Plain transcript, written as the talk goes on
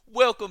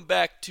Welcome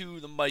back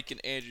to the Mike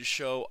and Andrew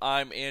Show.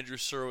 I'm Andrew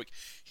Serwick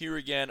here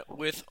again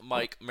with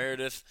Mike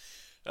Meredith.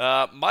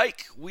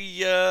 Mike,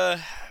 we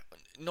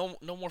no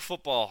more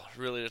football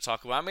really to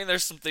talk about. I mean,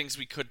 there's some things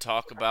we could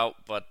talk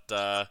about, but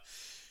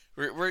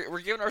we're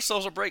giving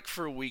ourselves a break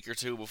for a week or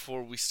two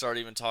before we start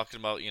even talking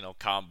about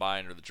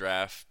combine or the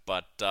draft.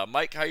 But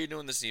Mike, how you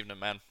doing this evening,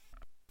 man?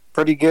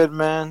 Pretty good,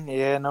 man.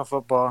 Yeah, no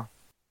football.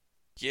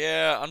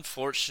 Yeah,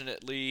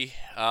 unfortunately,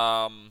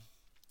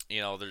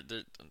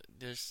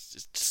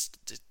 there's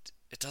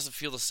it doesn't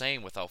feel the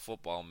same without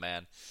football,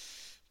 man.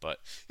 But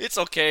it's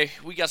okay.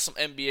 We got some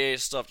NBA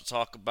stuff to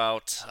talk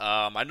about.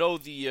 I know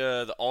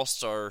the All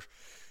Star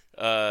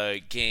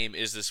game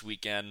is this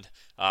weekend.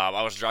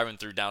 I was driving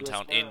through US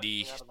downtown I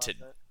Indy forgot to.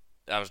 about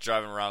that. I was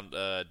driving around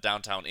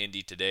downtown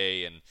Indy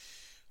today, and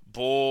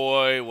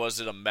boy,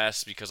 was it a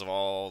mess because of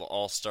all the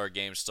All Star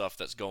game stuff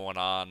that's going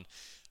on.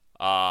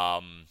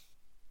 Um,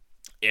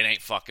 it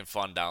ain't fucking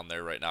fun down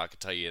there right now. I can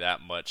tell you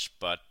that much.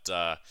 But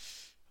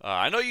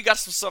I know you got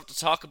some stuff to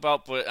talk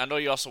about, but I know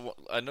you want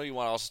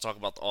to also talk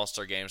about the All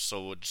Star game.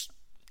 So we'll just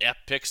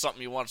pick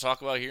something you want to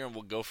talk about here, and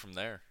we'll go from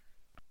there.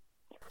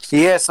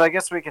 Yeah, so I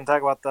guess we can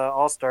talk about the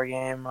All Star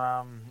game.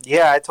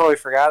 Yeah, I totally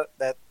forgot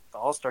that the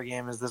All Star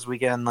game is this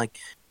weekend. Like,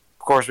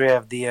 of course, we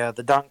have the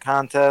dunk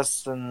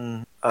contest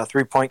and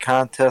 3-point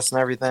contest and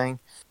everything.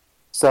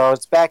 So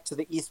it's back to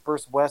the East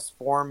versus West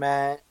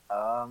format.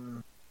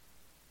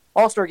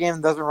 All Star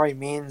game doesn't really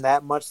mean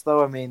that much,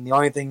 though. I mean, the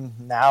only thing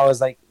now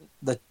is like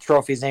the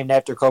trophy is named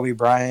after Kobe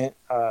Bryant.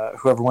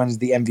 Whoever wins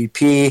the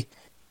MVP.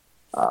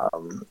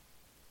 Um,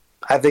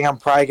 I think I'm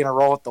probably gonna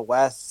roll with the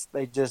West.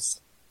 They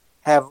just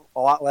have a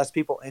lot less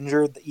people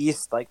injured. The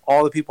East, like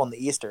all the people in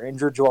the East, are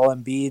injured. Joel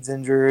Embiid's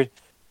injured.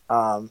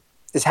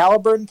 Is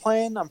Halliburton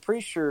playing? I'm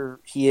pretty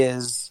sure he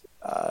is.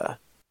 I'd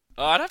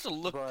have to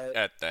look But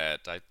at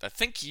that. I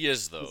think he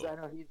is though. I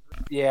know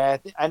yeah,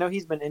 I know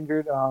he's been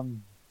injured.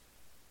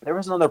 There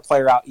was another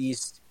player out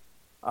East.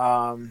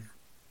 I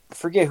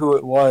forget who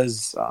it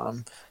was.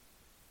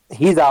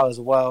 He's out as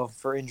well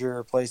for injury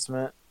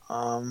replacement.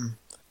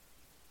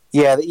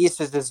 Yeah, the East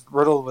is just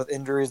riddled with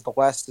injuries. The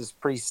West is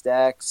pretty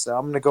stacked, so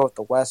I'm going to go with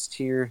the West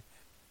here.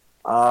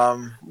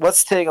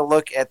 Let's take a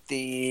look at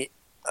the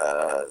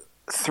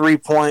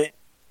 3-point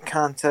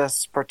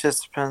contest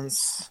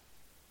participants.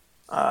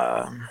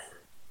 So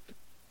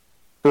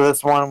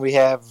this one we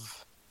have,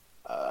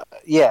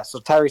 so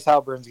Tyrese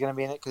Halliburton's going to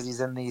be in it because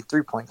he's in the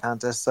 3-point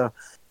contest. So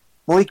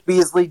Malik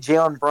Beasley,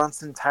 Jalen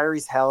Brunson,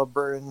 Tyrese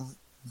Halliburton,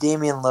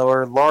 Damian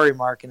Lillard, Laurie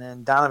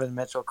Markkinen, Donovan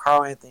Mitchell,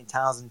 Karl Anthony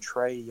Towns, and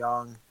Trae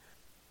Young.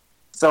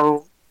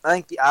 So I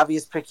think the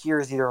obvious pick here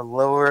is either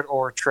Lillard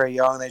or Trae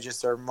Young. They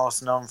just are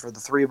most known for the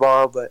three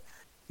ball, but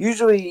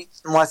usually,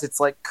 unless it's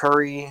like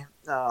Curry,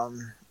 I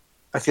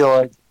feel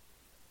like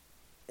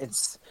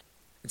it's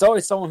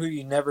always someone who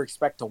you never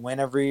expect to win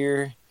every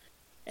year.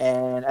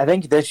 And I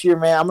think this year,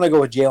 man, I'm gonna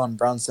go with Jalen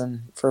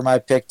Brunson for my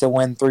pick to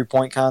win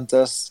 3-point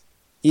contest.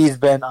 He's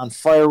been on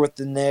fire with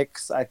the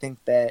Knicks. I think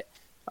that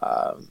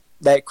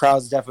that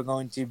crowd's definitely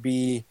going to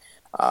be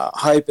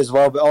hype as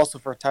well, but also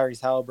for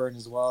Tyrese Halliburton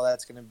as well.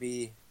 That's gonna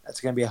be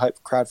a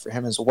hype crowd for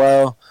him as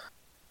well.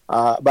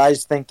 But I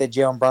just think that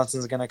Jalen Brunson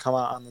is gonna come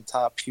out on the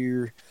top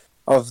here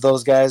of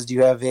those guys. Do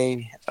you have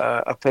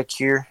a pick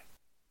here?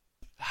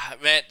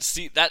 Man,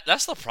 see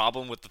that's the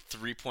problem with the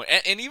 3-point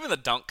and even the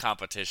dunk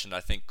competition.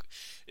 I think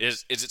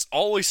is it's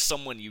always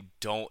someone you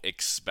don't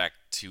expect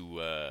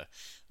to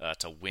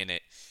win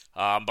it.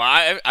 But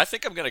I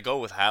think I'm gonna go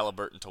with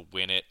Halliburton to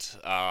win it.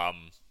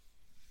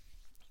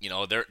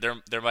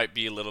 There might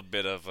be a little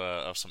bit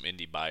of some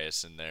indie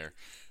bias in there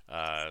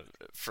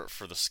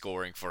for the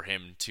scoring for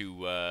him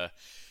to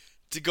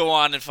go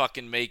on and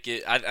fucking make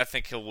it. I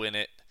think he'll win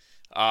it.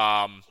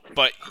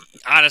 But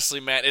honestly,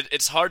 man,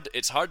 it's hard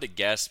to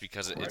guess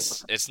because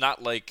it's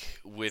not like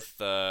with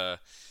the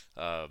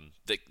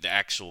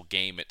actual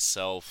game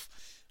itself,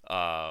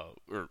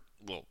 or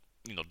well,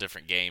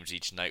 different games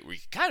each night where you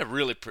can kind of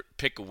really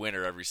pick a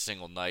winner every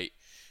single night.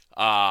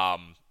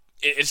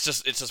 It's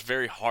just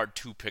very hard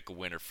to pick a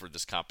winner for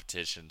this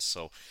competition.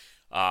 So,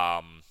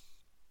 yeah,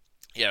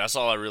 that's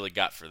all I really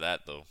got for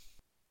that though.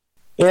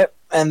 Yep.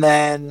 And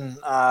then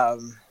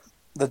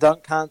the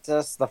dunk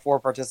contest, the 4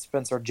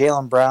 participants are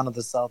Jalen Brown of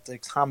the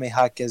Celtics, Jaime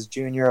Jaquez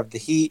Jr. of the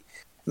Heat,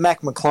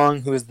 Mac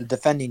McClung, who is the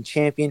defending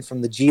champion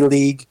from the G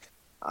League,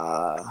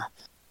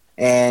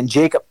 and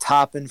Jacob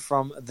Toppin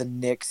from the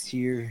Knicks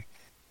here.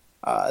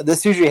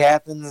 This usually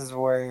happens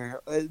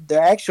where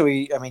they're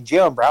actually, I mean,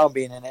 Jalen Brown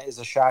being in it is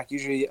a shock.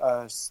 Usually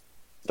a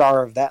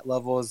star of that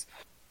level is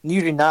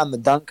usually not in the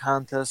dunk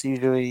contest.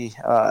 Usually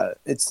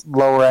it's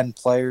lower-end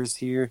players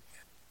here.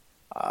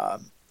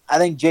 I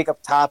think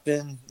Jacob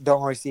Toppin,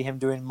 don't really see him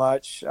doing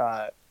much.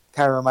 Kind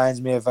of reminds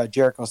me of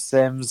Jericho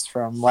Sims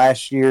from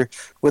last year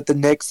with the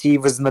Knicks. He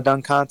was in the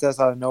dunk contest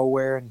out of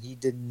nowhere, and he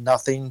did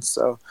nothing.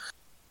 So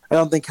I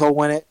don't think he'll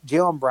win it.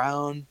 Jalen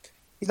Brown,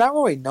 he's not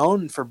really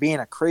known for being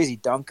a crazy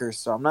dunker,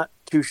 so I'm not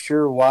too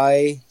sure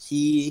why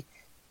he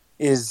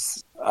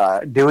is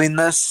doing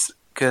this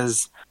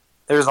because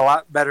there's a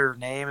lot better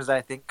names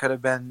I think could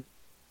have been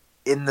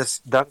in this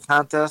dunk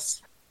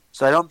contest.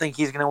 So I don't think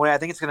he's going to win. I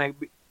think it's going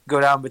to go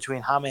down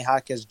between Jaime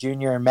Jaquez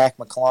Jr. and Mac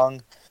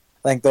McClung.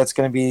 I think that's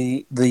going to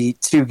be the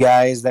two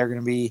guys that are going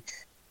to be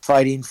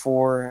fighting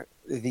for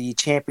the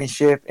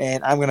championship,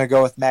 and I'm going to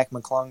go with Mac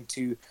McClung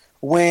to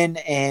win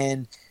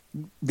and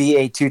be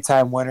a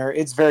two-time winner.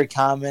 It's very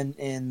common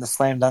in the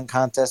slam dunk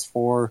contest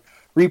for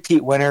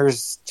repeat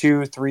winners,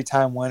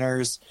 2-3-time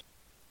winners.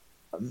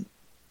 And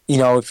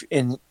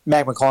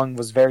Mac McClung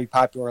was very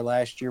popular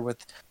last year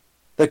with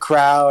the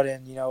crowd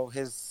and,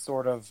 his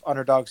sort of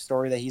underdog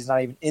story that he's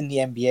not even in the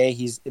NBA,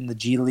 he's in the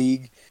G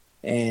League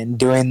and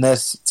doing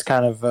this. It's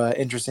kind of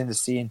interesting to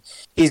see. And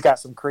he's got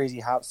some crazy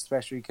hops,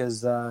 especially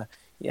because,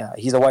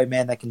 he's a white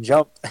man that can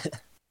jump.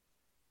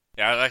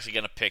 Yeah, I was actually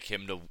going to pick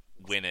him to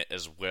win it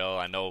as well.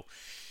 I know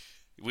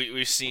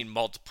we've seen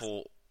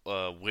multiple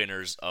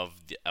winners of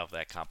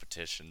that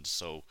competition,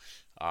 so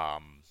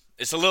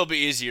it's a little bit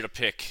easier to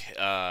pick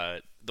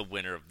the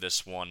winner of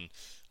this one.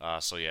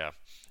 It's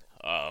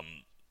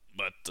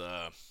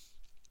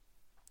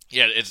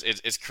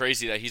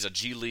crazy that he's a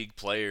G League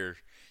player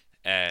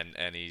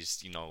and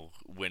he's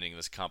winning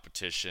this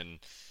competition.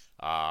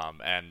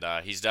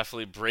 He's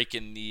definitely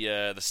breaking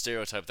the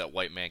stereotype that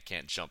white man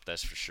can't jump.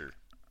 That's for sure.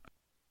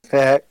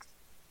 Fact.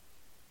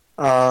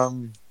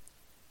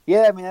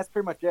 That's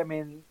pretty much it. I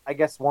mean, I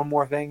guess one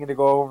more thing to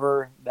go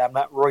over that I'm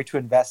not really too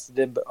invested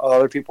in, but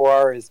other people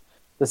are, is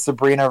the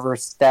Sabrina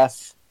versus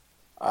Steph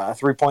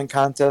 3-point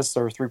contest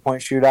or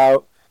 3-point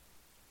shootout.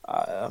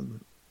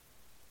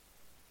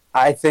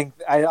 I think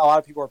a lot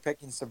of people are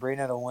picking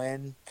Sabrina to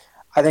win.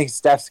 I think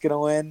Steph's gonna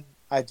win.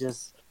 Fuck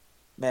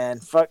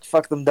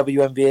them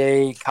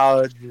WNBA,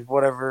 college,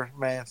 whatever,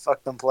 man.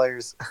 Fuck them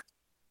players.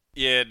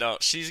 Yeah, no,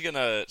 she's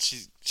gonna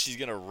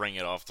ring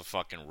it off the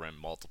fucking rim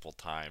multiple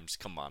times.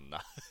 Come on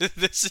now,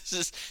 this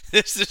is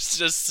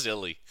just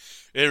silly.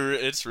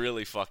 It's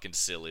really fucking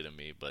silly to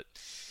me. But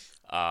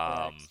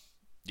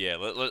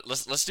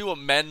let's do a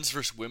men's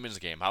versus women's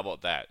game. How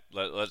about that?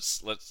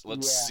 Let's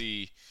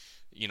see,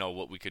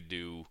 what we could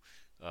do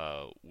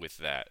with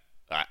that.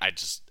 I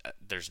just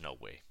there's no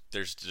way.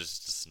 There's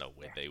just no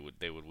way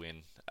they would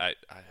win.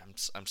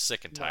 I'm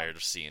sick and tired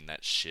of seeing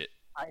that shit.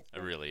 I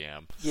really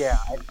am. Yeah.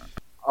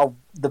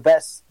 The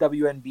best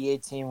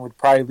WNBA team would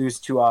probably lose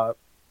to a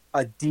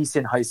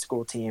decent high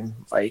school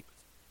team. Like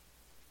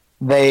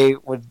they'd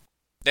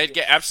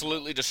get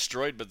absolutely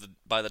destroyed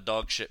by the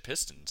dog shit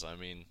Pistons. I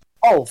mean,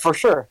 oh, for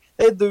sure,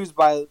 they'd lose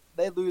by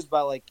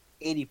like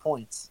 80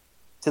 points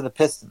to the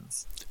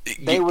Pistons.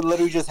 They would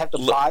literally just have to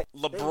buy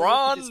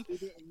LeBron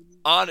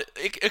on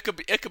it could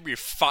be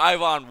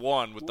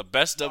 5-on-1 with the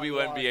best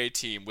WNBA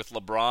team with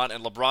LeBron,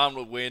 and LeBron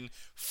would win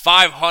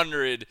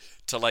 500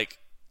 to like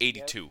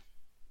 82.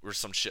 Or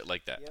some shit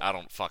like that. Yep. I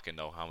don't fucking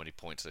know how many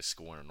points they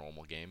score in a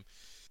normal game.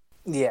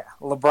 Yeah,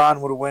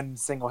 LeBron would win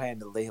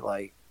single-handedly.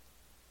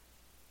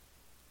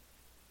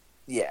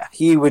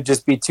 He would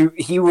just be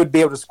he would be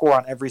able to score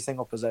on every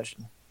single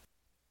possession.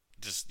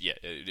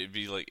 It'd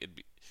be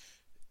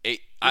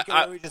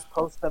just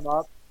post them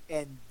up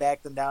and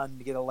back them down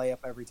to get a layup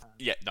every time.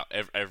 Yeah, no,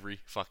 every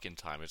fucking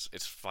time.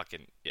 It's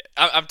fucking yeah.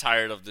 I'm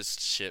tired of this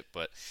shit,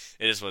 but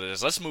it is what it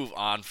is. Let's move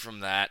on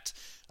from that.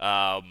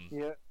 I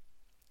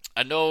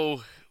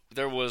know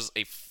there was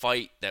a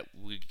fight that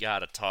we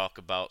gotta talk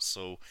about,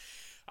 so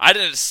I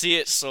didn't see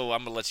it, so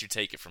I'm gonna let you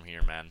take it from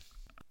here, man.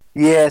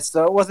 Yeah,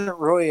 so it wasn't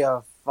really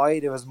a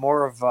fight; it was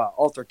more of an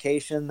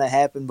altercation that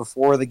happened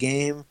before the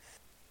game.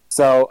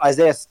 So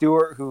Isaiah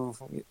Stewart, who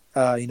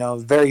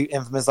very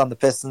infamous on the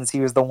Pistons,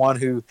 he was the one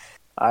who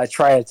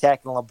tried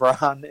attacking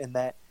LeBron in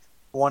that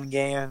one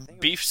game.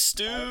 Beef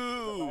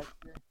stew.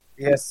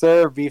 Yes,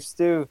 sir, beef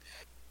stew.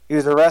 He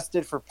was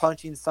arrested for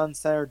punching Sun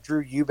center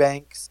Drew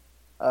Eubanks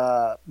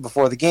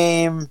before the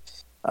game.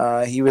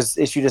 He was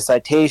issued a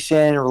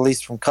citation,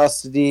 released from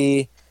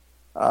custody.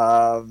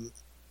 So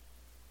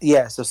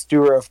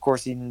Stewart, of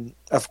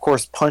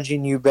course,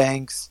 punching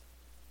Eubanks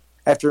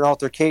after an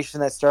altercation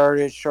that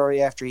started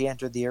shortly after he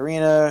entered the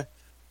arena.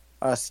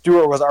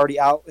 Stewart was already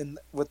out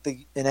with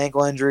an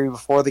ankle injury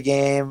before the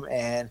game,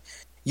 and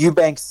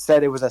Eubanks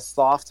said it was a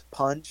soft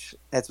punch.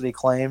 That's what he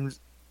claimed,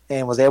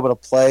 and was able to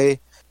play.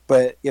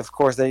 But, of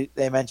course, they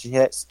mentioned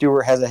that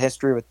Stewart has a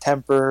history with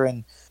temper,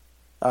 and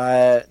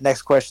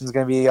next question is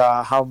going to be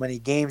how many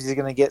games he's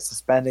going to get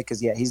suspended, because,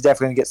 he's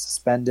definitely going to get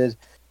suspended.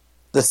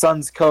 The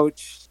Suns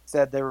coach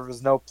said there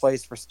was no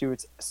place for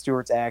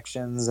Stewart's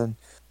actions, and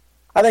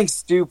I think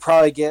Stu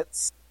probably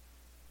gets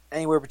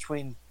anywhere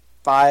between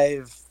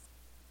 5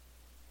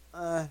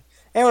 and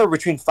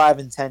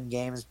 10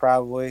 games,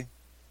 probably.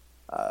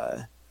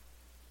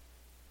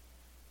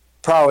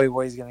 Probably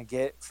what he's going to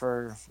get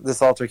for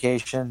this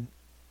altercation.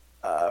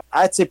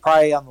 I'd say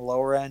probably on the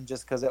lower end,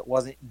 just because it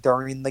wasn't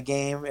during the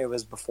game; it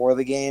was before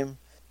the game,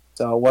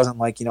 so it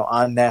wasn't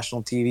on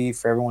national TV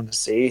for everyone to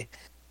see.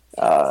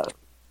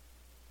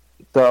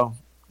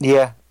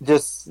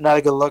 Just not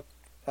a good look.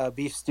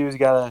 Beef Stew's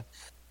got to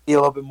be a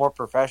little bit more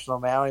professional,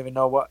 man. I don't even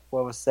know what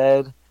was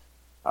said,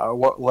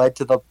 what led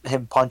to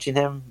him punching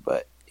him,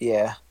 but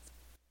yeah.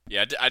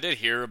 Yeah, I did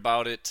hear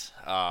about it.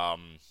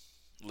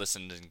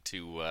 listening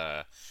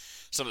to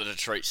some of the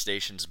Detroit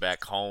stations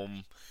back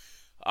home.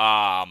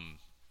 Um,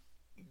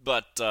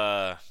 but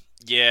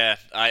yeah,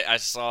 I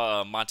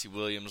saw Monty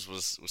Williams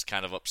was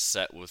kind of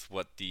upset with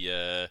what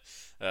the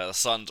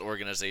Suns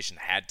organization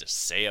had to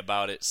say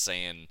about it,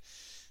 saying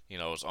it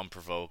was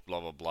unprovoked,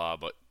 blah blah blah.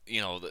 But the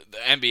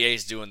NBA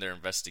is doing their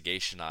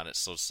investigation on it,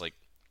 so it's like,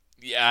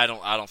 yeah, I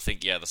don't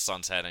think the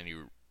Suns had any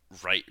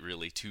right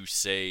really to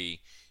say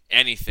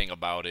anything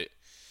about it,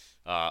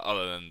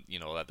 other than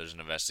that there's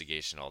an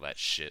investigation, all that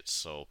shit.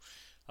 So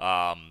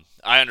I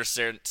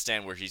understand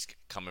where he's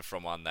coming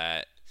from on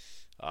that.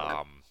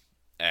 Um,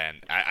 and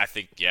I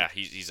think,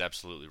 he's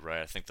absolutely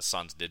right. I think the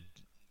Suns did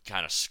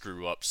kind of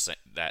screw up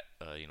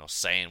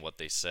saying what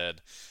they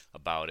said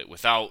about it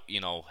without,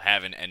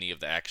 having any of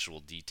the actual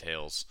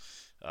details,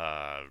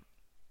 uh,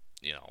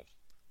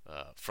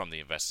 from the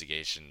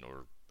investigation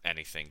or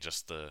anything.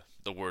 Just the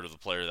word of the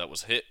player that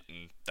was hit,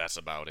 and that's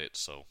about it.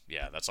 So,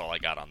 yeah, that's all I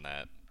got on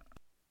that.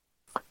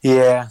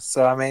 Yeah,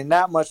 so I mean,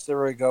 not much to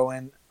really go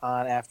in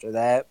on after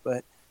that,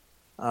 but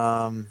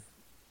um,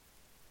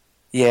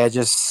 yeah,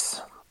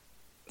 just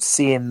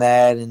seeing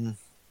that and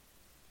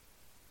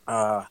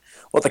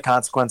what the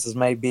consequences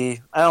may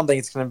be. I don't think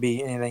it's going to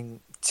be anything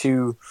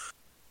too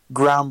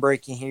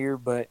groundbreaking here,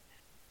 but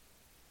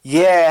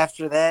yeah,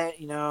 after that,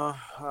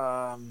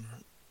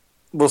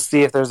 we'll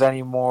see if there's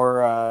any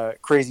more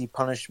crazy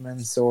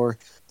punishments or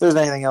if there's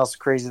anything else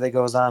crazy that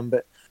goes on.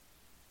 But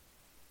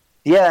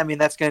yeah, I mean,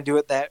 that's going to do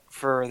it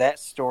for that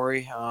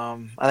story.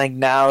 I think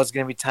now is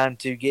going to be time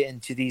to get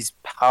into these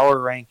power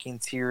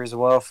rankings here as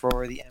well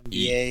for the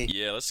NBA.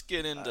 Yeah, let's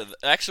get into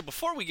actually,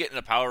 before we get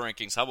into power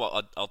rankings, how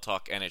about I'll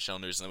talk NHL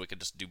news, and then we could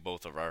just do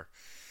both of our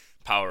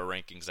power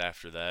rankings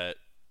after that.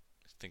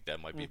 I think that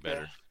might be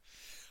better.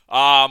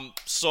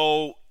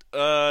 So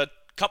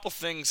couple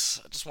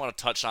things I just want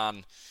to touch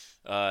on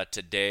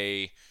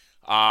today.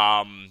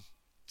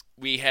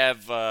 We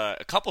have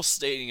a couple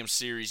Stadium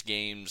Series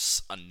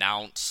games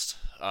announced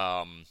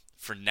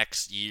for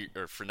next year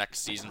or for next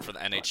season for the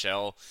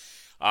NHL.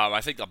 I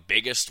think the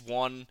biggest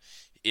one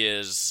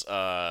is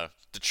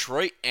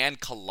Detroit and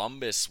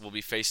Columbus will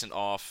be facing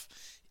off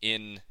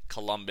in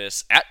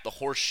Columbus at the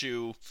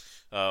Horseshoe,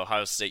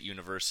 Ohio State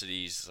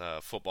University's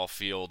football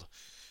field.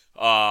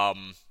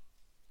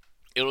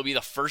 It'll be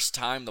the first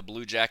time the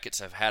Blue Jackets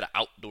have had an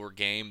outdoor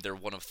game. They're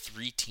one of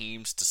 3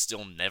 teams to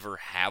still never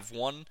have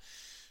one,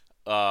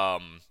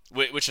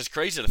 which is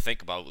crazy to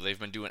think about. They've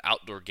been doing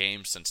outdoor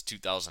games since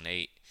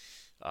 2008,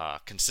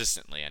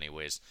 consistently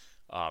anyways,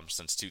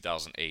 since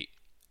 2008.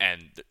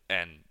 And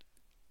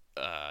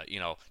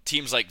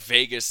teams like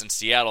Vegas and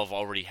Seattle have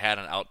already had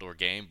an outdoor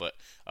game, but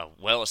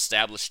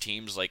well-established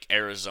teams like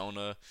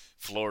Arizona,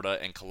 Florida,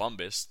 and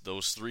Columbus,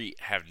 those 3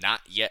 have not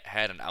yet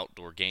had an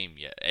outdoor game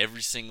yet.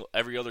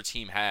 Every other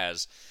team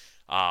has.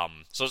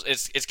 So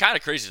it's kind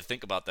of crazy to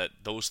think about that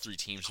those 3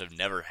 teams have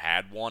never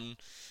had one,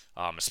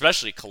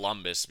 especially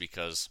Columbus,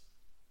 because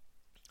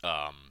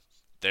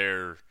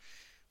they're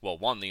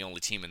the only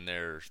team in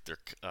their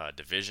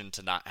division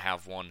to not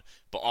have one,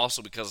 but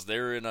also because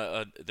they're in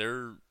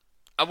they're,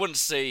 I wouldn't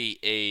say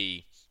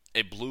a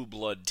blue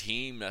blood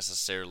team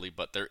necessarily,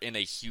 but they're in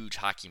a huge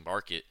hockey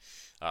market.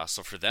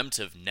 So for them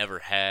to have never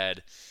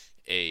had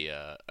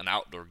an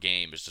outdoor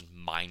game is just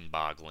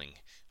mind-boggling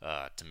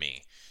to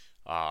me.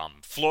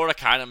 Florida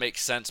kind of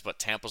makes sense, but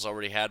Tampa's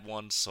already had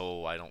one,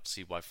 so I don't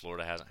see why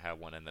Florida hasn't had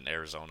one. And then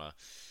Arizona,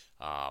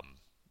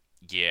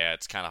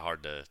 it's kind of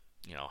hard to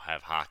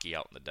have hockey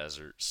out in the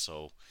desert,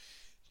 so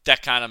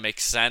that kind of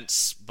makes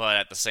sense. But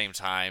at the same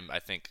time, I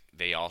think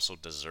they also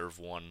deserve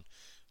one.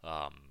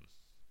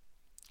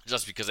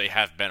 Just because they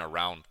have been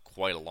around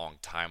quite a long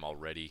time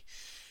already.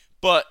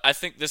 But I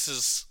think this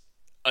is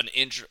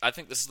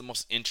the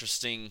most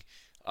interesting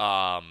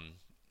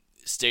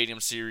Stadium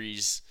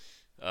Series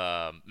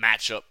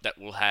matchup that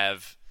we'll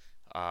have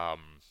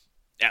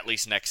at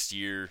least next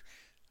year.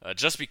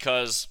 Just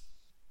because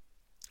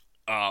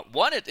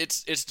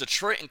it's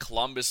Detroit and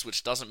Columbus,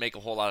 which doesn't make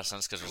a whole lot of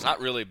sense because there's not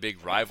really a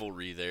big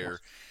rivalry there.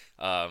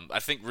 I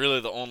think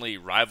really the only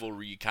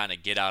rivalry you kind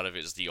of get out of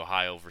it is the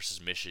Ohio versus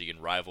Michigan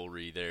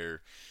rivalry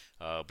there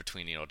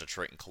between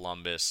Detroit and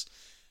Columbus.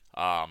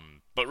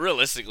 But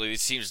realistically,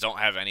 these teams don't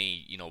have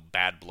any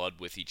bad blood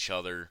with each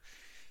other.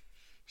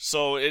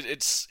 So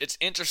it's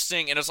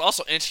interesting, and it's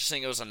also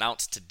interesting. It was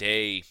announced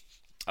today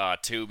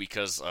too,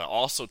 because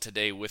also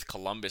today with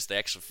Columbus, they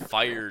actually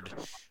fired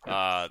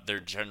their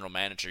general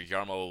manager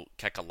Jarmo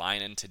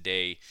Kekalainen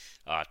today,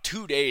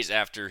 2 days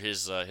after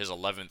his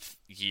 11th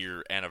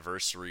year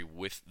anniversary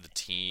with the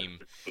team.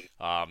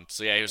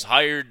 So yeah, he was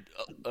hired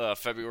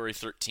February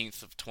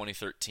 13th of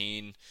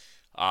 2013,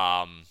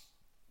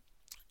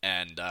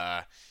 and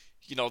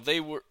they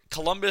were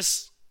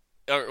Columbus,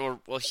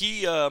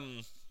 he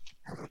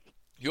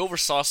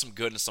oversaw some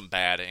good and some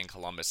bad in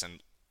Columbus,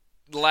 and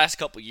the last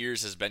couple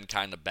years has been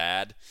kind of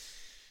bad.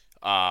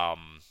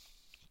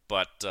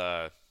 But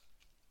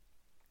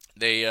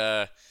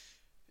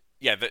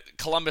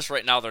Columbus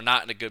right now, they're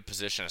not in a good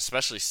position,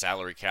 especially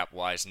salary cap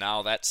wise.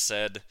 Now that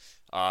said,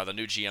 the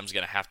new GM's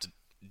going to have to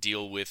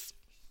deal with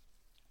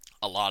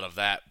a lot of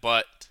that,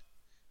 but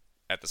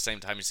at the same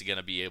time, he's going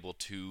to be able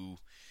to.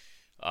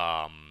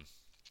 Um,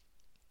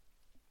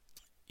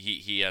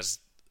 he has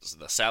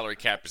the salary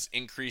cap is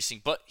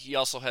increasing, but he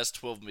also has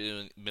 12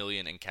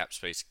 million in cap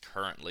space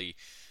currently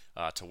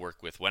to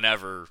work with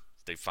whenever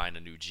they find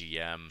a new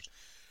GM.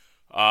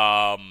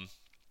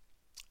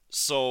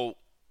 So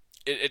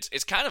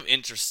it's kind of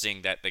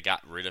interesting that they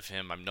got rid of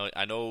him.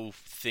 I know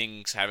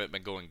things haven't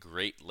been going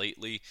great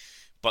lately,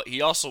 but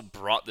he also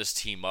brought this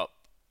team up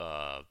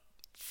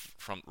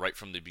from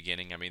the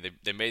beginning. I mean,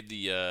 they made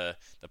the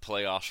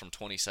playoffs from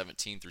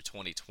 2017 through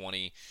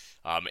 2020.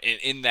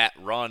 In that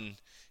run,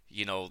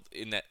 in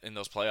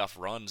those playoff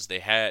runs,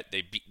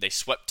 they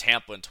swept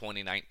Tampa in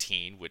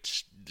 2019,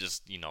 which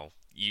just you know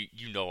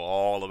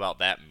all about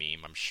that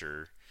meme, I'm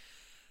sure.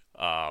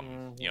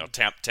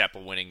 Tampa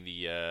winning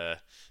the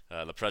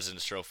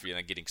President's Trophy and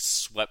then getting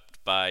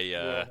swept by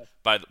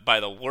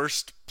the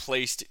worst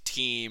placed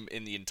team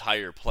in the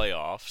entire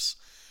playoffs.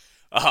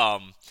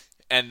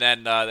 And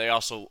then they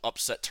also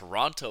upset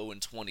Toronto in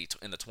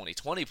the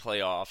 2020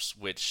 playoffs,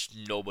 which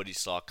nobody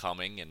saw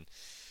coming. And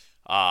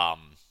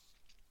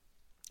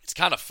it's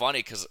kind of funny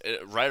because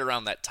right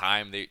around that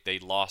time they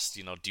lost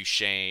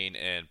Duchesne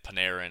and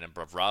Panarin and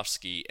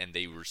Bobrovsky, and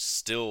they were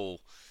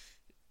still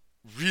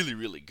really,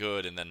 really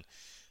good. And then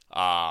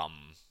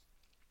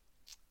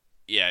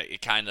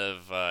it kind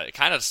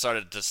of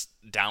started this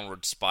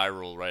downward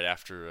spiral right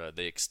after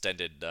they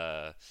extended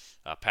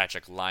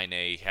Patrick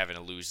Laine, having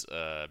to lose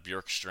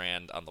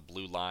Bjorkstrand on the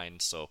blue line.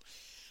 So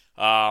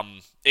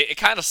it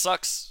kind of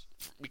sucks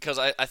because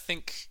I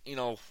think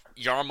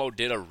Jarmo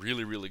did a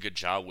really, really good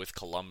job with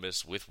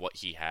Columbus with what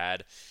he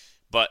had,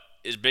 but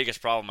his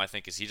biggest problem, I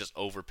think, is he just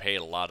overpaid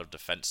a lot of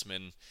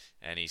defensemen,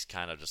 and he's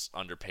kind of just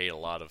underpaid a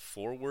lot of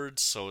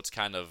forwards. So it's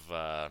kind of,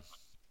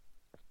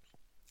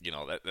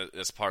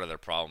 that's part of their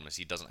problem is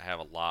he doesn't have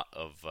a lot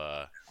of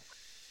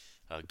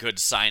good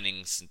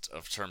signings in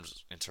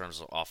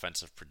terms of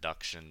offensive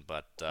production.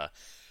 But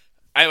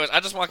anyways, I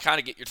just want to kind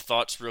of get your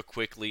thoughts real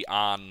quickly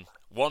on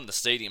the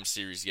Stadium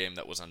Series game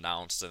that was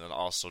announced, and then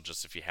also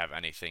just if you have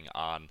anything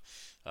on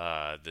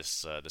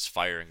this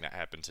firing that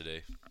happened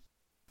today.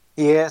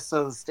 Yeah,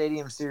 so the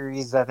Stadium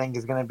Series, I think,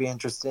 is going to be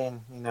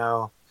interesting.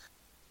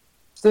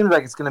 Seems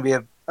like it's going to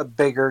be a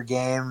bigger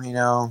game.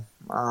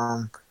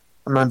 I'm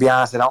going to be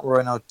honest, I don't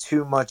really know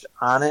too much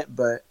on it,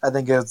 but I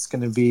think it's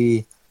going to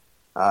be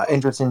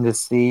interesting to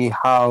see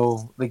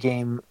how the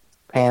game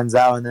pans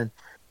out. And then,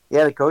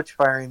 the coach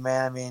firing,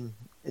 man, I mean,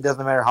 it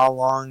doesn't matter how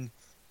long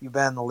you've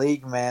been in the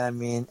league, man. I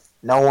mean,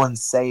 no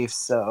one's safe,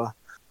 so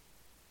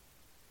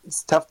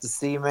it's tough to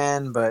see,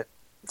 man, but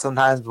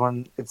sometimes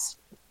when it's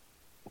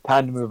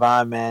time to move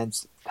on, man,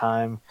 it's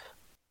time.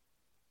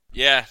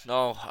 Yeah,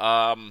 no,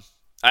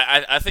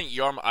 I think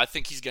I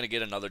think he's gonna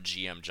get another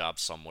GM job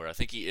somewhere. I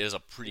think he is a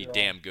pretty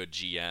damn good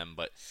GM,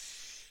 but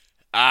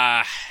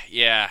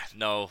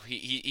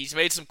he's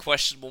made some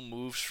questionable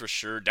moves for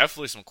sure.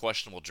 Definitely some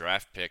questionable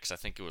draft picks. I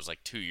think it was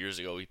like 2 years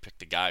ago he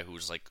picked a guy with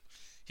his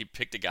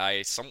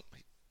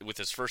not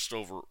his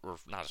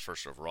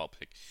first overall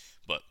pick,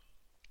 but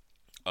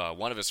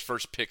one of his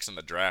first picks in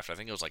the draft. I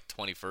think it was like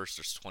 21st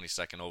or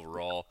 22nd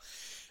overall.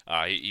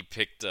 He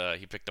picked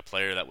a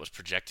player that was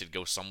projected to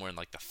go somewhere in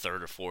like the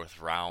third or fourth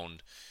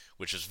round,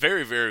 which is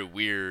very, very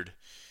weird.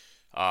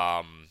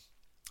 Jarmo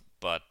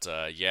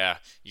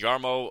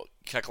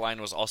Kekalainen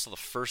was also the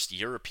first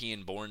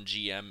European-born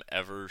GM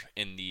ever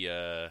in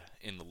the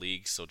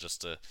league. So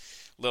just a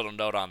little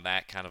note on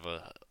that, kind of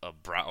a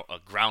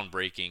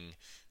groundbreaking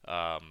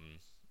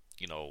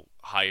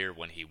hire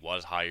when he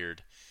was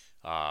hired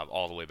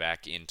all the way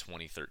back in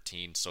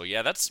 2013. So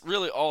yeah, that's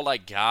really all I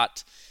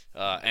got.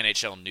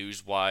 NHL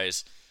news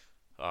wise.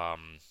 Let's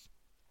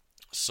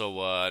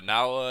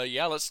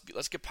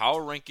get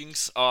power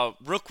rankings.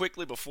 Real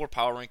quickly before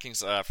power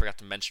rankings, I forgot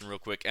to mention real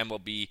quick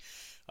MLB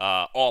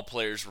all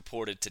players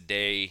reported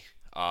today.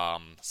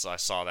 So I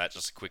saw that.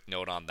 Just a quick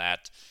note on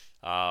that.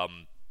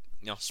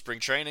 Spring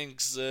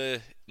training's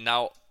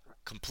now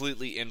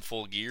completely in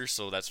full gear,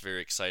 so that's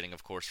very exciting,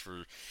 of course,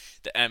 for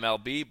the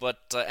MLB. But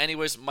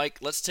anyways, Mike,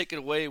 let's take it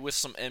away with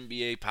some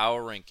NBA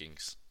power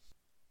rankings.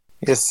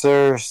 Yes,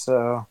 sir.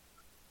 So,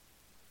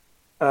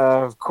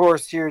 of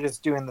course, here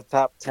just doing the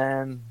top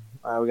 10.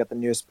 We got the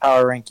newest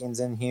power rankings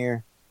in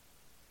here.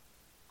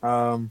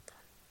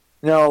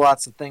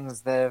 Lots of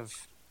things that have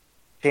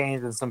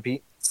changed and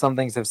some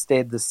things have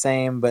stayed the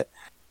same. But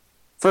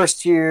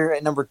first here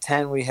at number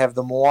 10, we have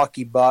the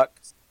Milwaukee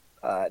Bucks.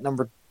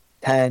 Number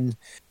 10,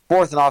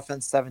 fourth in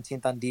offense,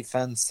 17th on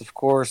defense. Of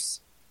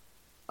course,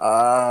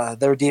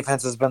 their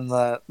defense has been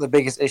the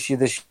biggest issue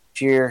this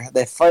year.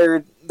 They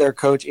fired their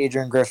coach,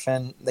 Adrian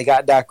Griffin. They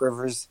got Doc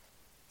Rivers.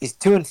 He's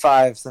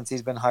 2-5 since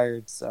he's been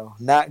hired, so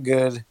not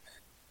good.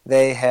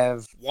 They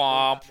have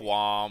womp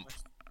womp.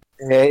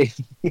 Hey.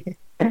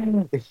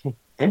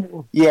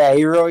 Yeah,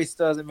 he really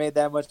still hasn't made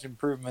that much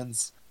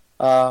improvements.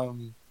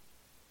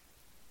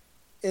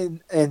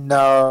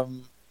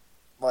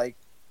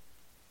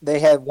 they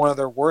had one of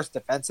their worst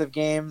defensive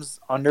games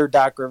under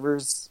Doc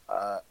Rivers.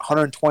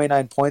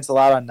 129 points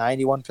allowed on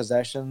 91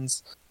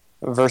 possessions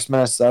versus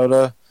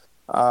Minnesota.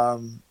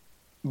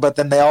 But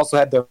then they also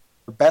had their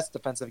best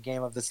defensive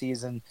game of the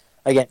season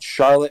against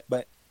Charlotte.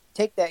 But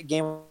take that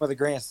game with a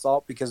grain of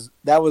salt because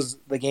that was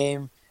the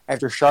game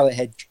after Charlotte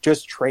had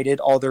just traded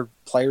all their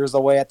players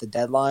away at the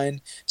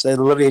deadline. So they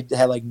literally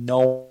had like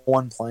no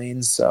one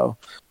playing. So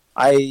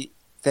I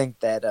think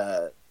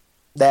that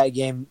that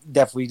game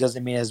definitely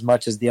doesn't mean as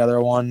much as the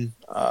other one.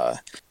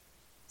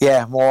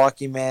 Yeah,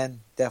 Milwaukee,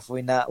 man,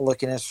 definitely not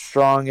looking as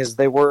strong as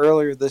they were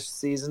earlier this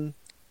season.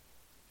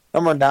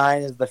 Number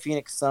 9 is the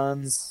Phoenix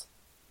Suns.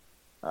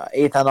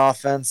 8th on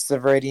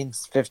offensive rating,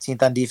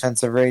 15th on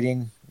defensive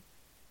rating.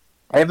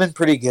 They've been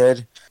pretty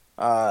good.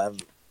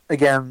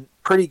 Again,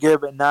 pretty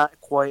good, but not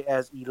quite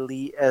as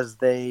elite as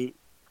they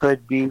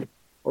could be,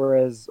 or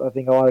as I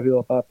think a lot of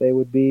people thought they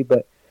would be.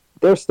 But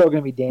they're still going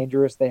to be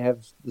dangerous. They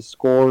have the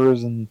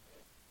scorers, and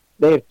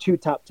they have 2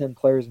 top 10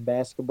 players in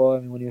basketball.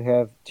 I mean, when you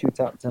have 2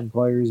 top 10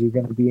 players, you're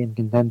going to be in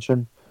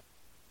contention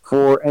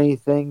for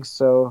anything.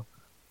 So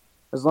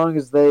as long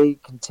as they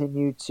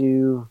continue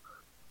to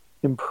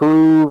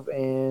improve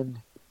and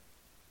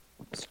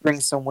string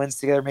some wins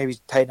together, maybe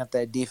tighten up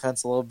that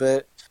defense a little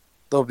bit,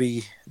 they'll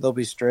be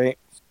straight.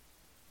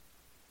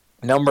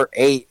 Number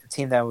 8, a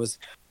team that was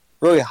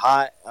really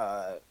hot,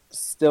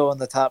 still in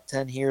the top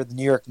 10 here, the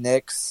New York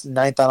Knicks,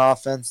 9th on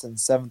offense and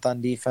 7th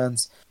on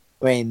defense.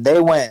 I mean, they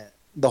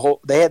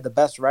had the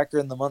best record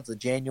in the month of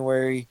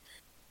January.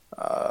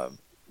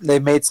 They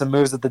made some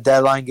moves at the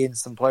deadline, getting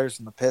some players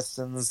from the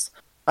Pistons.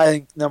 I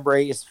think number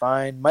 8 is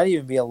fine. Might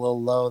even be a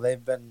little low.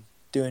 They've been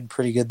doing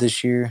pretty good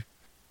this year.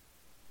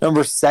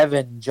 Number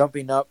 7,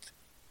 jumping up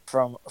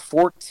from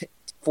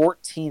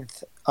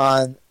 14th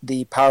on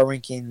the power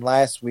ranking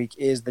last week,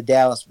 is the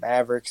Dallas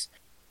Mavericks.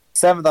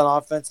 7th on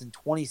offense and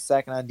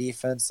 22nd on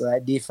defense. So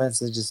that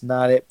defense is just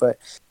not it. But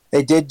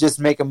they did just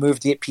make a move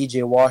to get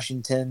P.J.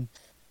 Washington.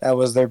 That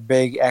was their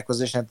big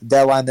acquisition at the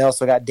deadline. They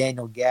also got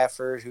Daniel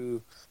Gafford,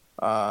 who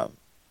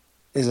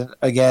is,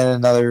 again,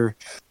 another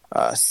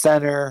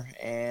center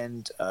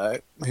and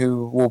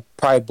who will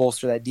probably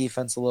bolster that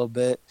defense a little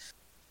bit.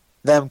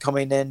 Them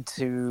coming in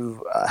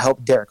to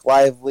help Derek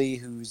Lively,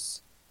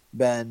 who's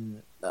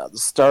been the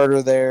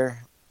starter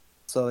there.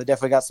 So they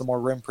definitely got some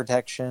more rim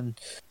protection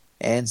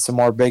and some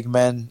more big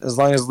men. As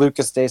long as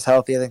Lucas stays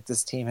healthy, I think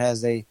this team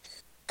has a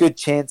good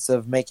chance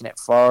of making it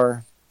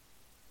far.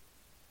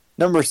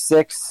 Number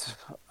 6,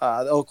 the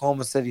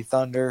Oklahoma City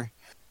Thunder.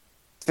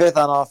 5th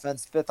on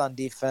offense, 5th on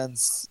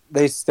defense.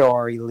 They still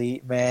are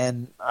elite,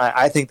 man.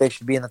 I think they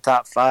should be in the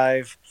top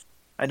 5.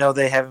 I know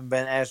they haven't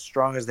been as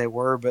strong as they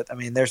were, but I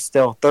mean they're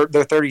still they're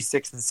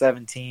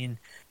 36-17,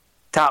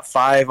 top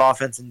 5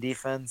 offense and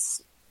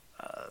defense.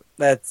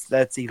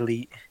 That's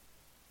elite.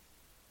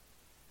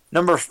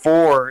 Number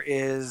 5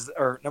 is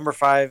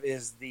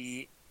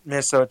the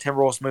Minnesota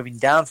Timberwolves, moving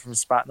down from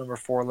spot number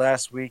 4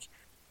 last week.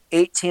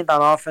 18th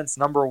on offense,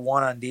 number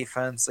 1 on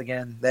defense.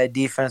 Again, that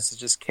defense is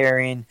just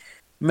carrying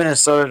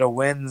Minnesota to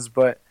wins,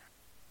 but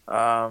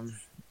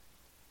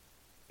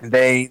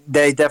they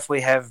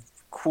definitely have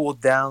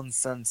cooled down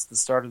since the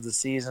start of the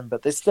season,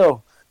 but they're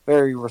still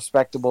very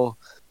respectable.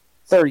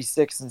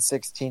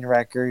 36-16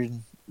 record.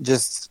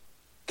 Just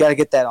got to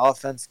get that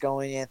offense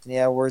going. Anthony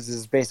Edwards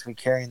is basically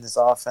carrying this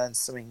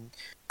offense. I mean,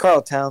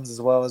 Karl Towns as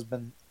well has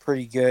been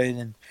pretty good,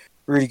 and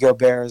Rudy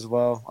Gobert as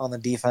well on the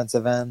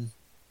defensive end.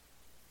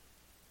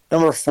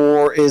 Number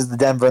 4 is the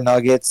Denver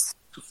Nuggets.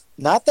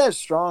 Not that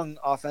strong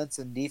offense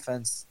and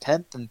defense,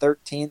 10th and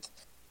 13th.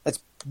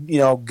 That's,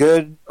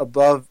 good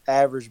above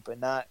average, but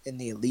not in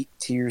the elite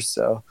tier.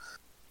 So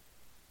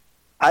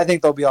I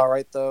think they'll be all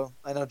right, though.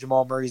 I know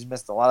Jamal Murray's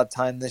missed a lot of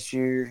time this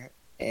year,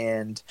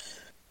 and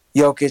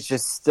Jokic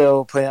is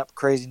still putting up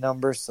crazy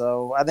numbers.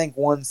 So I think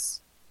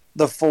once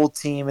the full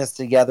team is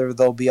together,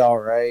 they'll be all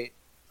right.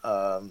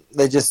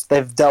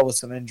 They've dealt with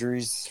some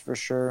injuries for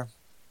sure.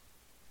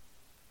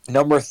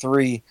 Number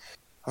 3,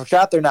 I'm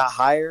shocked they're not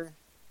higher.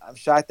 I'm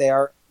shocked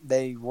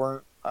they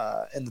weren't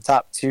in the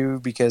top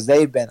 2 because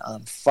they've been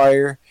on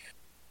fire.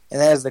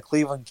 And that is the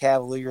Cleveland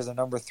Cavaliers, are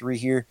number 3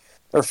 here.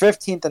 They're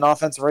 15th in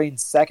offensive rating,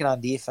 2nd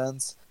on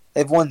defense.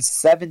 They've won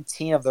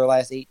 17 of their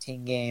last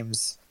 18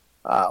 games.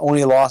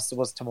 Only loss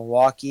was to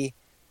Milwaukee.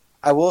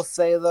 I will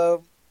say,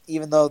 though,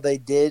 even though they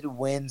did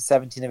win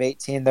 17 of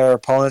 18, their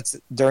opponents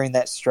during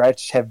that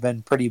stretch have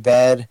been pretty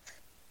bad.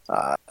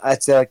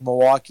 I'd say like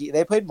Milwaukee.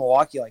 They played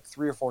Milwaukee like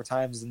 3 or 4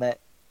 times in that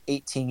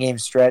 18-game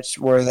stretch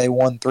where they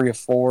won 3 of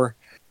 4.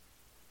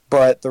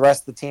 But the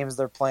rest of the teams,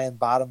 they're playing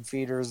bottom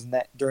feeders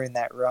during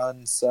that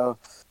run. So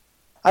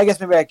I guess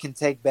maybe I can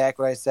take back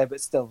what I said, but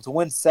still, to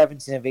win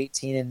 17 of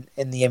 18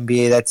 in the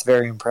NBA, that's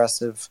very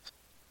impressive.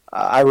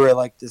 I really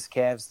like this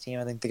Cavs team.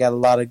 I think they got a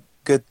lot of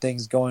good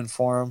things going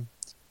for them.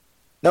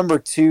 Number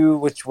 2,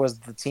 which was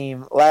the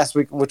team last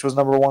week, which was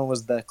number 1,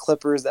 was the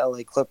Clippers, the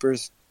LA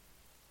Clippers.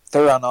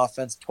 3rd on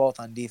offense, 12th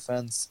on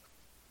defense.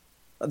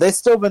 They've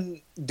still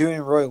been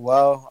doing really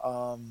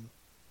well,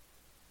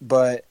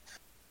 but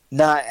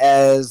not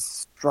as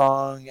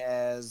strong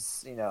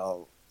as,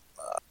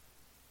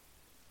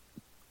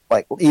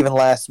 like even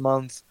last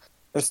month.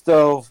 They're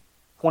still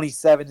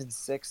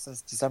 27-6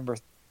 since December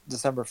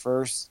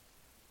 1st.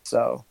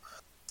 So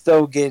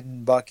still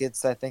getting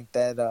buckets. I think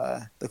that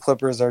the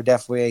Clippers are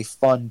definitely a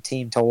fun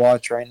team to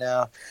watch right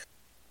now.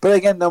 But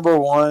again, number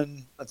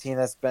one, a team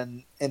that's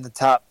been in the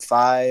top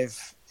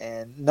five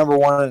and number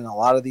one in a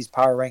lot of these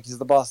power rankings,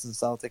 the Boston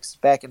Celtics,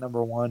 back at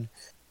number one.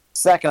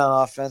 Second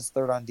on offense,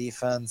 third on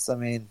defense. I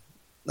mean,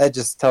 that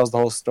just tells the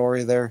whole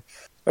story. They're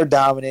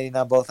dominating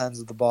on both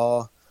ends of the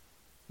ball.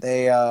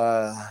 They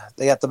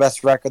got the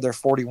best record. They're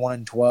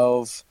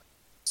 41-12.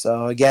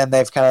 So again,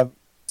 they've kind of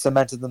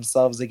cemented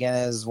themselves again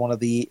as one of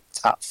the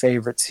top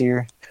favorites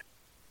here.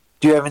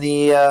 Do you have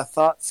any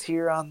thoughts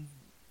here on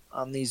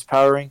these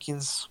power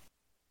rankings?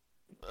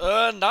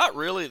 Not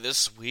really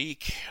this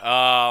week.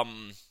 No,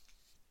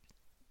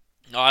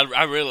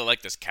 I really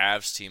like this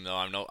Cavs team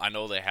though. I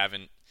know they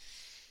haven't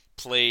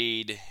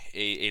played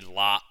a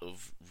lot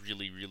of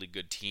really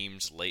good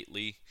teams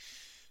lately.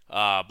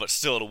 But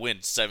still to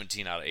win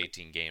 17 out of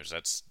 18 games,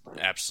 that's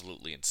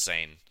absolutely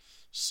insane.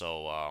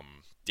 So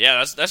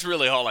yeah, that's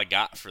really all I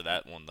got for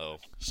that one though.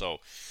 So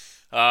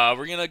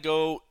we're gonna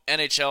go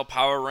NHL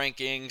power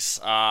rankings.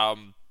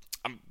 I'm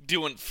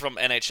doing from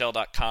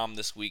NHL.com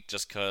this week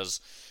just because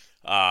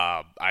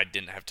I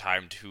didn't have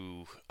time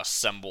to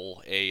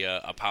assemble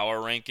a power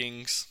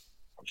rankings.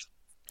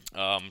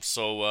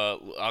 So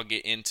I'll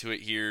get into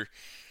it here.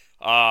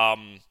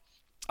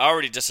 I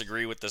already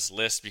disagree with this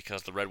list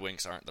because the Red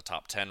Wings aren't the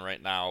top 10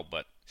 right now,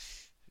 but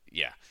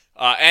yeah.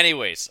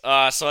 Anyways,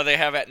 so they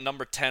have at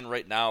number 10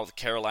 right now the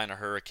Carolina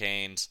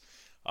Hurricanes.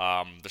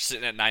 They're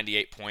sitting at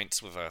 98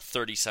 points with a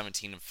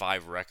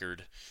 30-17-5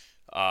 record.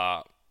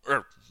 Or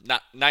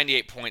not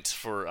 98 points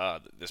for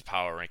this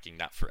power ranking,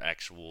 not for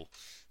actual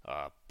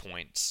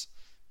points.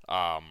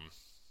 That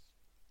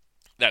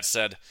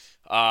said,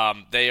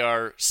 they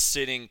are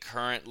sitting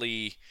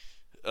currently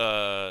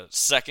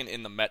second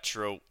in the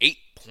Metro, 8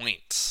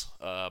 points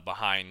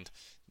behind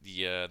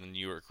the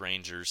New York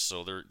Rangers.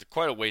 So they're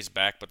quite a ways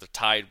back, but they're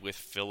tied with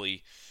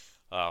Philly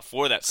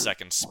for that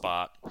second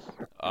spot.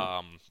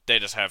 They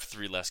just have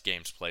 3 less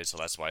games played, so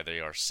that's why they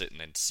are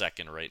sitting in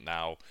second right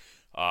now.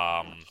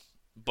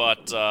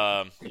 But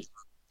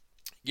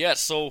yeah,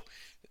 so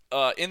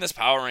in this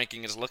power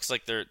ranking, it looks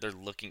like they're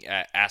looking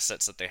at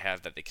assets that they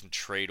have that they can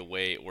trade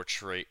away or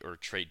trade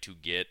to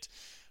get.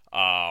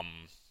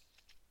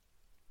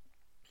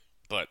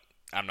 But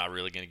I'm not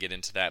really going to get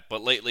into that.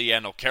 But lately, yeah,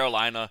 no,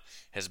 Carolina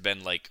has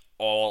been like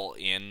all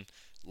in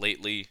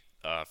lately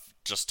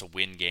just to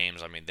win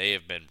games. I mean, they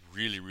have been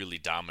really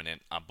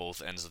dominant on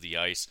both ends of the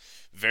ice.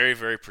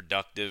 Very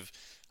productive.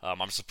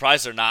 I'm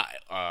surprised they're not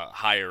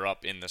higher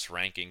up in this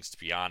rankings, to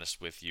be honest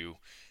with you.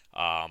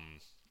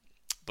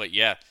 But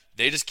yeah,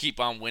 they just keep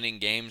on winning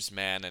games,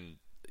 man, and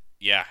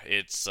yeah,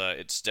 it's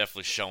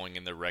definitely showing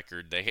in their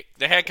record. They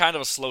had kind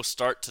of a slow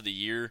start to the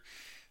year.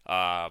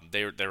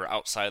 They were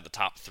outside of the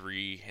top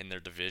 3 in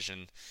their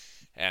division,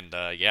 and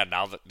yeah,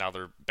 now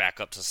they're back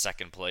up to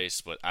second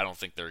place. But I don't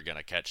think they're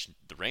gonna catch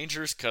the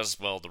Rangers because,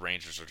 well, the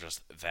Rangers are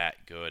just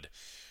that good.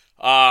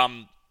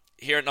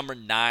 Here at number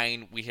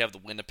 9, we have the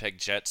Winnipeg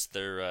Jets.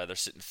 They're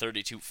sitting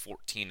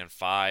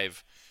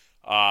 32-14-5.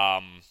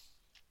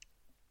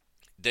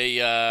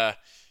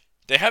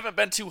 They haven't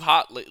been too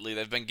hot lately.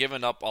 They've been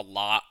giving up a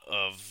lot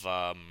of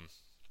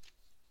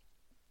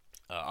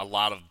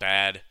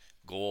bad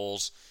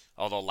goals.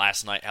 Although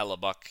last night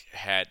Hellebuck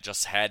had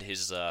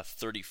his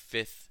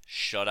 35th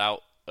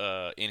shutout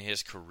in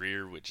his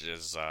career, which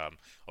is a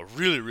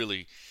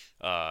really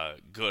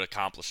good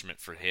accomplishment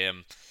for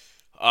him.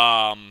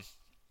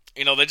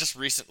 They just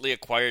recently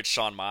acquired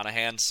Sean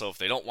Monahan, so if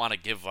they don't want to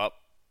give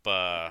up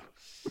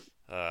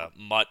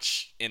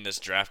much in this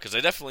draft, because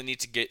they definitely need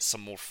to get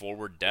some more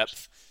forward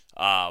depth,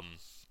 I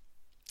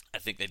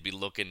think they'd be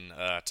looking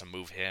to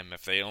move him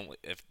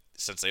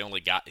since they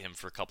only got him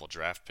for a couple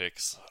draft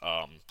picks.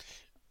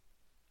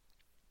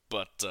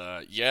 But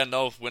yeah,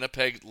 no,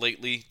 Winnipeg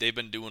lately, they've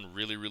been doing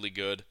really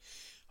good.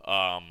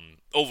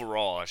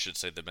 Overall, I should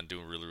say they've been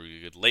doing really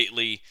good.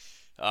 Lately,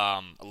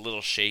 a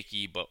little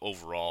shaky, but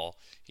overall,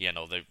 yeah,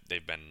 no,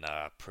 they've been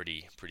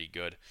pretty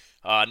good.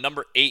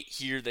 Number 8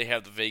 here, they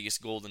have the Vegas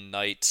Golden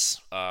Knights.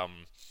 They're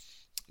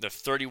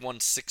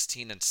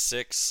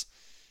 31-16-6.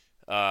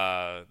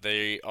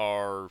 They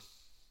are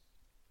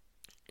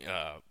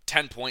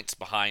 10 points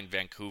behind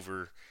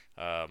Vancouver,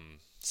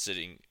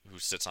 who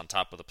sits on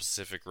top of the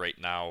Pacific right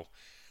now.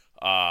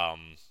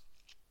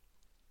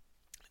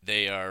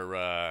 They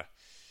are,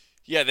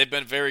 yeah, they've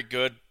been very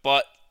good,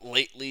 but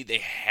lately they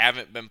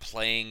haven't been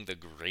playing the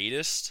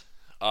greatest.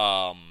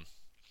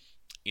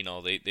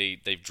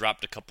 They've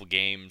dropped a couple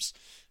games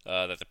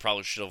that they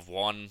probably should have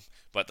won,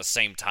 but at the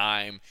same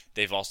time,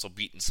 they've also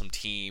beaten some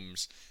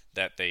teams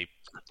that they,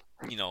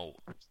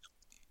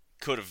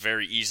 could have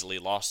very easily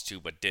lost to,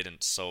 but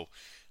didn't. So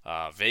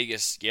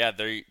Vegas, yeah,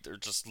 they're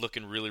just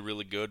looking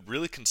really good,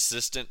 really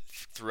consistent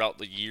throughout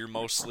the year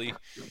mostly.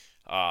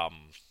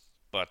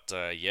 But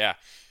yeah,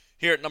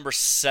 here at number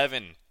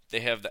 7, they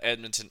have the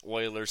Edmonton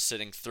Oilers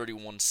sitting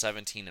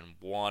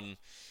 31-17-1.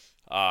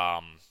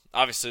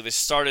 obviously they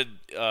started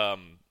the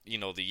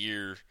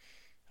year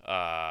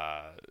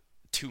uh,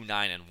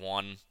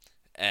 2-9-1,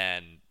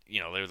 and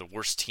they're the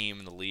worst team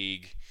in the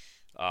league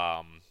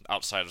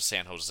outside of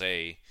San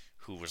Jose,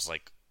 who was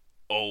like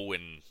 0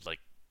 and like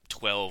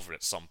 12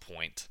 at some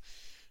point.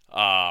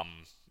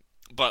 Um,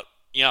 but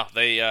yeah,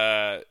 they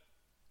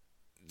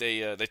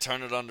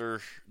turned it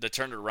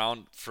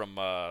around from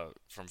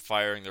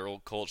firing their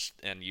old coach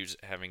and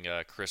having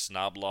Chris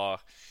Knoblaw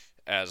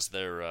as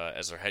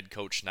their head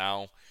coach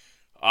now.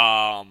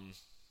 Um,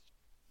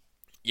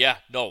 yeah,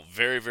 no,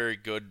 very very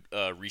good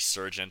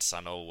resurgence.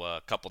 I know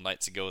a couple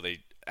nights ago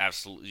they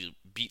absolutely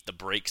beat the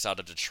brakes out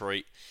of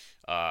Detroit,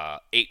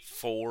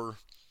 8-4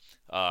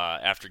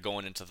 after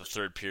going into the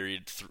third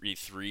period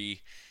 3-3.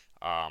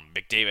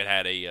 McDavid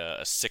had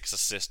a 6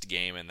 assist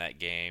game in that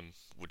game,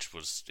 which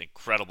was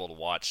incredible to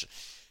watch.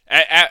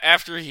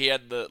 After he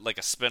had a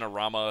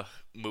spinorama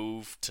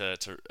move to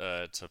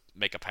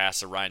make a pass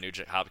to Ryan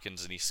Nugent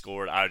Hopkins and he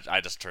scored, I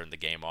just turned the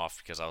game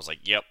off because I was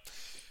like, yep,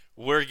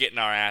 we're getting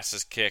our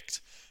asses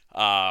kicked.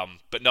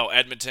 But no,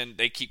 Edmonton,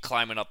 they keep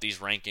climbing up these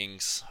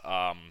rankings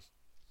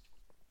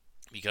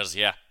because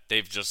yeah,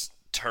 they've just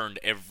turned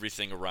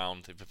everything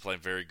around. They've been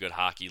playing very good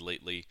hockey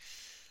lately.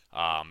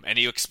 And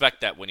you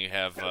expect that when you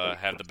have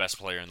the best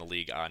player in the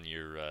league on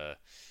your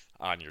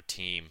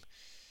team.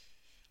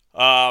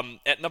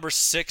 At number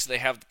 6, they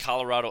have the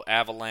Colorado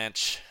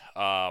Avalanche.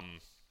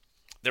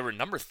 They were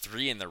number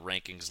 3 in their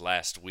rankings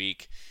last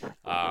week,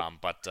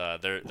 but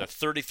they're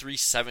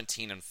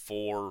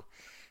 33-17-4.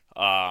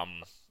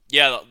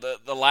 Yeah,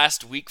 the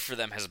last week for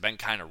them has been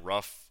kind of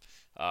rough.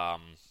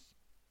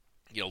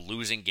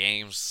 Losing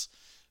games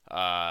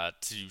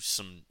to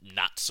some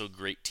not so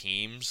great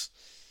teams.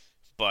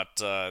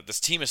 But this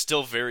team is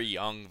still very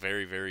young,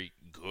 very, very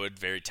good,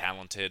 very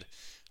talented.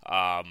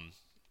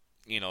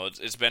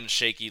 It's been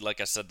shaky, like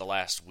I said, the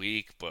last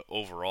week, but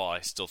overall, I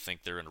still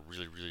think they're in a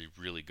really, really,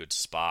 really good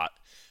spot.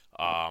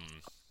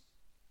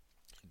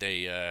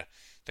 They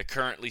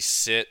currently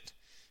sit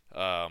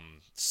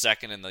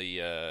second in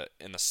the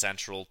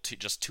Central,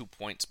 just 2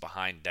 points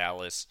behind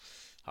Dallas.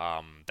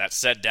 That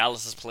said,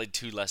 Dallas has played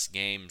 2 less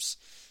games,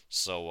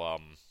 so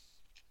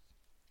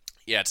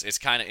yeah, it's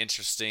kind of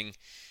interesting.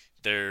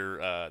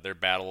 Their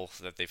battle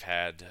that they've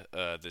had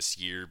this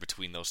year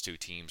between those 2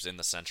 teams in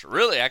the Central.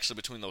 Really, actually,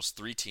 between those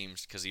 3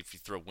 teams, because if you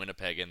throw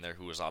Winnipeg in there,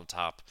 who was on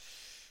top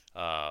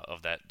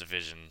of that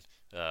division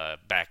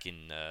back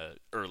in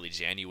early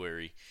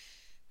January.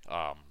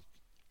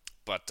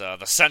 But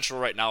the Central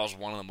right now is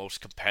one of the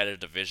most competitive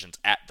divisions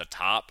at the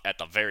top. At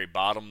the very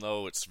bottom,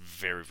 though, it's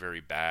very,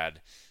 very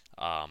bad.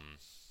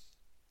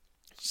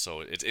 So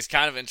it's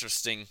kind of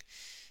interesting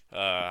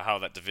how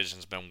that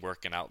division's been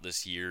working out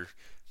this year.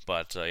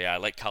 But yeah, I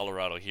like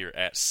Colorado here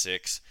at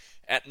 6.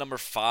 At number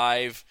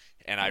 5,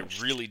 and I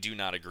really do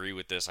not agree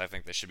with this. I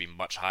think they should be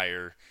much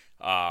higher.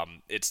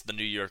 It's the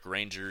New York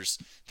Rangers.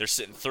 They're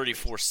sitting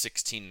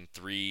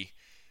 34-16-3.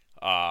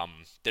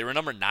 They were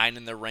number 9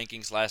 in their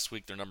rankings last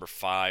week. They're number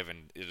 5,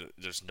 and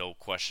there's no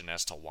question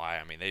as to why.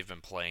 I mean, they've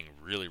been playing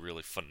really,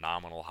 really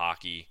phenomenal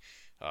hockey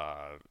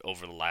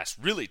over the last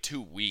really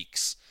 2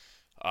 weeks.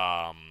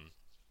 I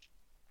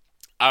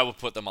would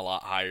put them a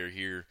lot higher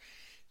here.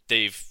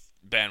 They've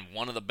been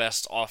one of the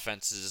best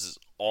offenses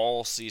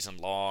all season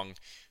long,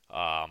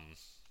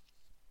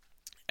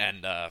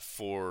 and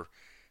for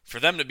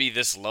them to be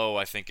this low,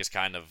 I think is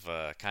kind of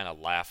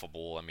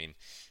laughable. I mean,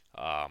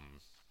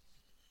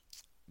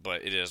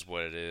 but it is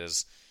what it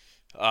is.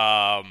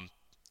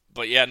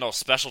 But yeah, no,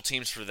 special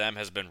teams for them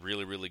has been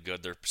really, really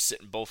good. They're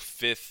sitting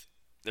fifth.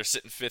 They're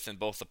sitting 5th in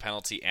both the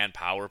penalty and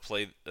power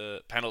play,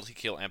 penalty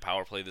kill and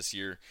power play this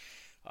year.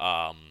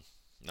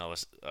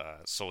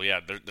 So yeah,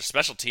 their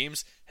special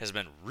teams has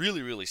been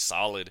really, really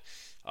solid,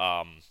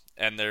 and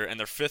they're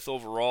 5th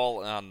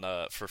overall on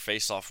for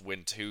faceoff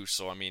win too.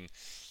 So I mean,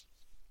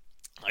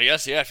 I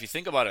guess yeah, if you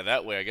think about it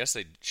that way, I guess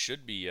they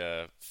should be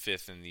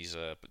 5th in these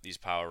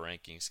power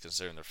rankings,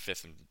 considering they're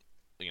 5th in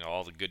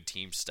all the good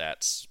team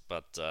stats.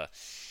 But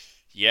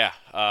yeah,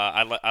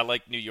 I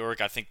like New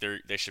York. I think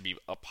they should be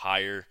up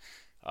higher,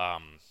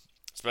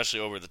 especially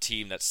over the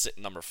team that's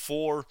sitting number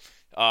 4.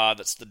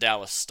 That's the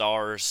Dallas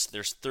Stars.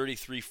 There's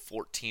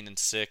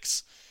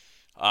 33-14-6.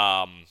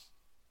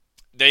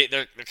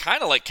 They're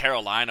kind of like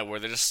Carolina, where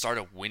they just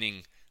started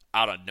winning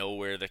out of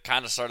nowhere. They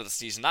kind of started the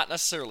season not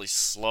necessarily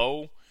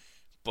slow,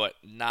 but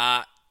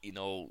not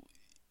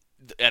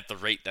at the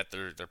rate that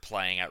they're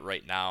playing at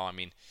right now. I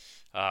mean,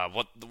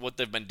 what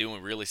they've been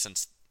doing really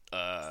since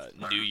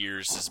New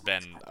Year's has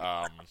been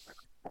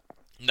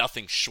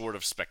nothing short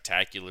of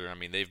spectacular. I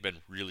mean, they've been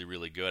really,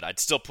 really good. I'd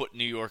still put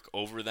New York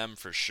over them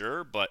for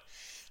sure, but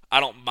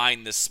I don't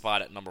mind this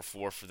spot at number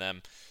 4 for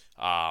them.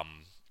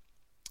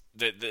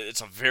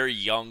 It's a very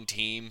young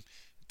team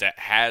that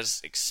has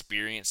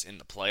experience in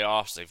the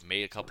playoffs. They've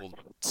made a couple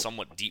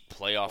somewhat deep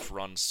playoff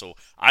runs, so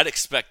I'd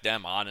expect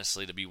them,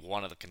 honestly, to be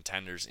one of the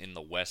contenders in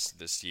the West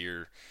this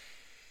year.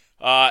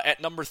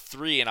 At number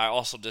 3, and I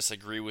also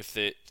disagree with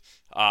it,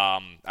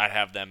 I'd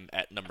have them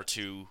at number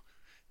 2.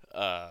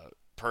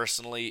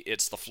 Personally,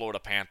 it's the Florida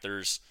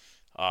Panthers.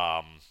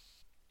 Um,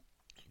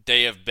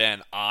 they have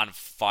been on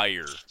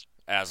fire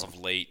as of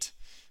late.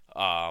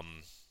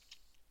 Um,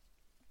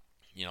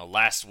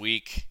 last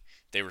week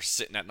they were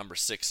sitting at number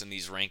 6 in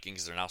these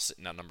rankings. They're now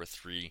sitting at number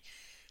 3.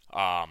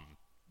 Um,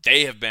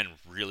 they have been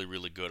really,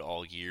 really good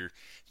all year.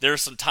 There are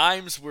some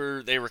times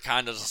where they were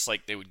kind of just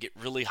like they would get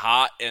really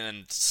hot and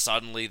then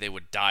suddenly they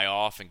would die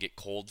off and get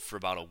cold for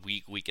about a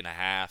week, week and a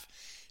half,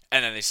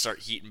 and then they start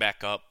heating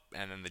back up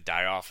and then they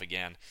die off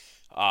again.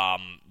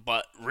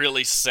 But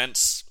really,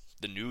 since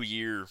the new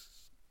year,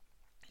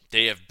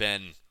 they have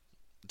been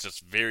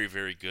just very,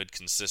 very good,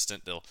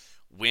 consistent. They'll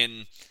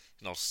win,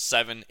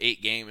 7,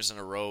 8 games in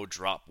a row,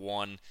 drop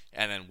one,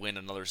 and then win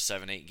another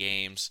 7, 8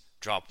 games,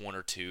 drop one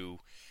or two.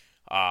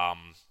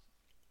 Um,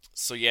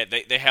 so yeah,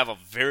 they have a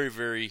very,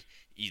 very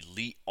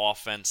elite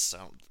offense.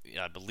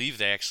 I believe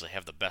they actually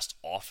have the best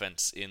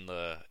offense in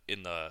the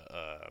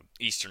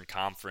Eastern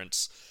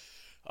Conference.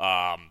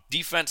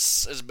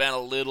 Defense has been a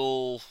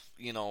little,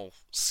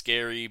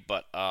 scary,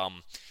 but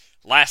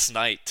last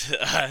night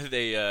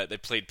they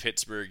played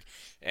Pittsburgh,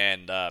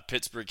 and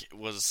Pittsburgh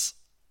was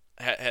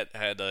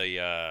had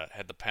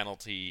the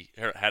penalty,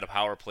 had a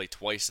power play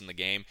twice in the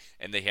game,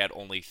 and they had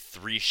only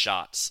 3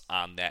 shots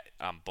on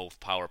both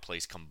power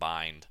plays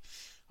combined.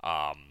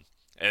 And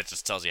it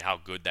just tells you how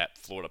good that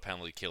Florida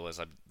penalty kill is.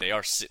 They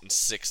are sitting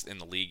 6th in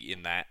the league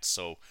in that,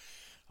 so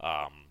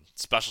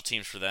special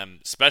teams for them,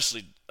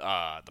 especially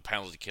the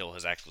penalty kill,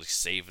 has actually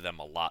saved them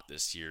a lot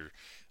this year,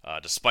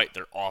 despite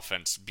their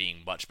offense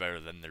being much better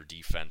than their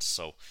defense.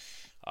 So,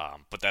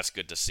 but that's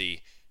good to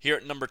see. Here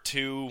at number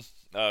 2,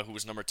 who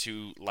was number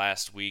 2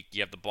 last week,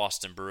 you have the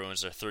Boston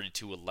Bruins. They're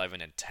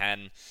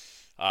 32-11-10.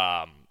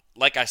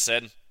 Like I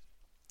said,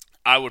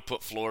 I would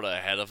put Florida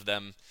ahead of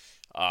them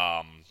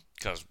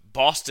because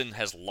Boston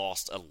has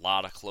lost a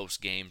lot of close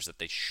games that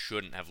they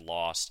shouldn't have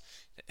lost.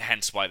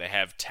 Hence why they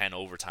have 10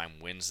 overtime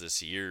wins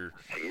this year.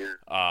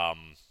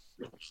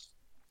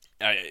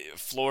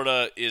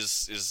 Florida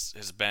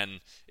has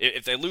been,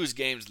 if they lose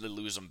games, they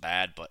lose them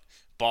bad. But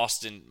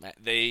Boston,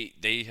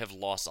 they have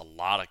lost a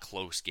lot of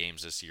close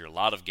games this year. A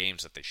lot of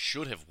games that they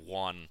should have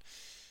won.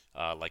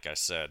 Like I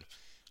said,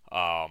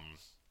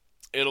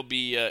 it'll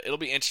be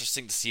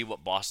interesting to see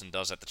what Boston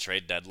does at the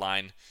trade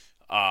deadline.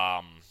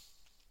 But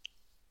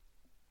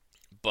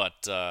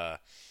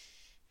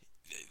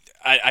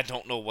I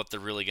don't know what they're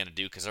really going to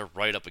do because they're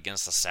right up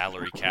against the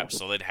salary cap,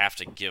 so they'd have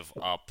to give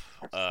up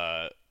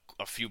a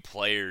few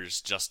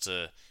players just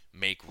to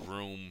make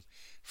room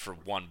for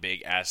one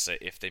big asset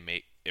if they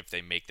make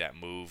that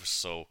move.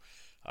 So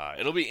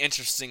it'll be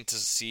interesting to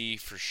see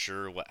for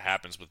sure what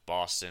happens with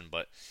Boston.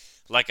 But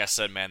like I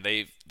said, man,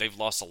 they've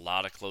lost a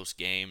lot of close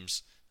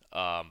games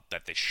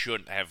that they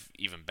shouldn't have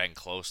even been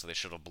close. So they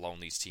should have blown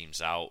these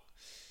teams out.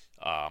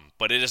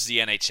 But it is the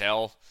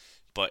NHL.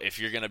 But if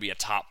you're going to be a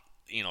top,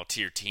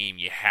 tier team,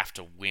 you have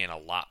to win a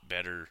lot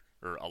better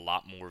or a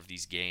lot more of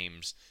these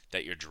games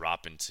that you're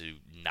dropping to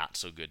not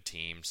so good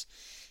teams.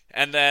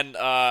 And then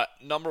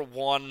number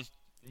 1,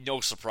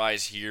 no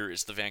surprise here,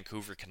 is the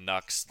Vancouver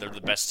Canucks. They're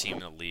the best team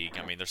in the league.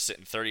 I mean, they're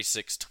sitting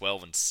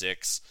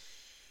 36-12-6.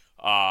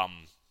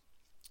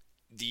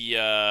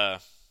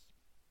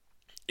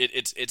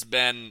 It's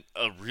been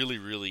a really,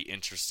 really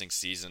interesting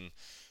season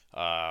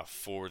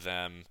for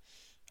them.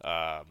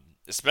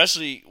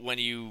 Especially when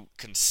you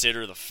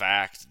consider the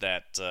fact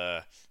that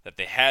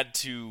they had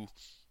to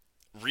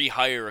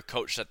rehire a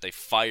coach that they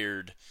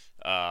fired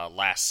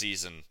last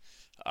season,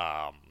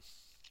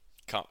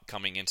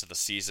 coming into the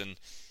season,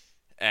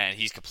 and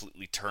he's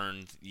completely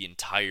turned the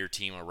entire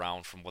team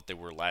around from what they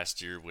were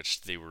last year,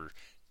 which they were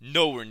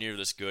nowhere near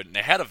this good. And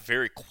they had a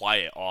very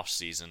quiet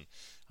offseason,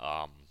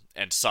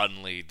 and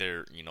suddenly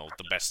they're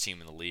the best team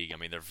in the league. I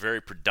mean, they're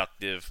very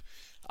productive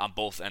on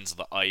both ends of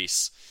the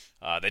ice.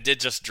 They did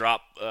just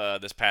drop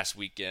this past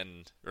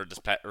weekend, or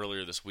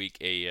earlier this week,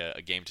 a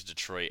game to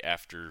Detroit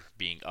after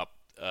being up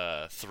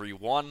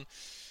 3-1,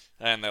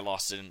 and they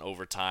lost it in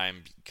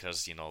overtime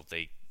because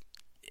they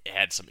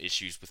had some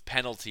issues with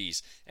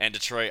penalties. And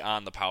Detroit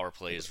on the power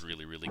play is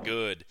really, really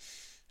good,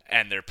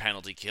 and their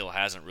penalty kill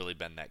hasn't really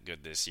been that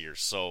good this year.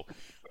 So,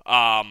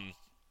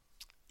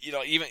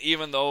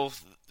 even though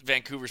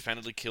Vancouver's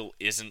penalty kill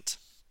isn't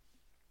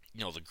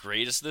the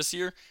greatest this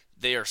year,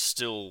 they are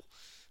still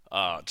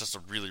just a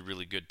really,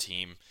 really good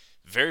team.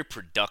 Very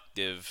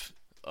productive,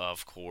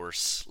 of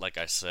course, like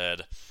I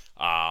said.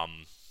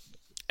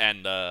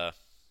 And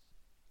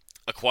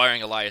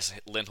acquiring Elias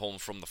Lindholm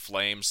from the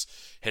Flames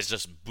has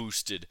just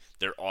boosted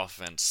their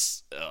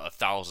offense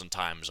 1,000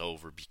 times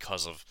over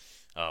because of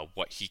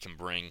what he can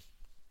bring.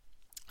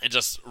 And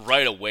just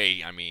right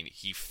away, I mean,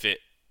 he fit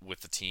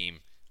with the team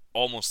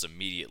almost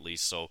immediately.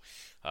 So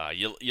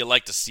you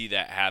like to see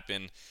that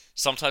happen.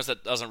 Sometimes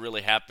that doesn't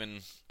really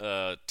happen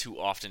too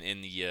often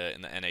in the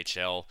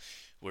NHL,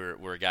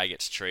 where a guy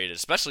gets traded,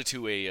 especially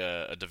to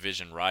a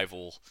division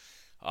rival.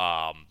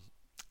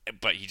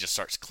 But he just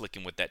starts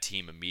clicking with that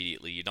team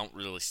immediately. You don't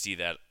really see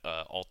that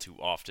all too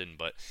often.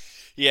 But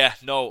yeah,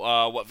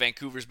 no, what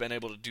Vancouver's been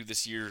able to do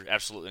this year,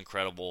 absolutely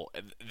incredible.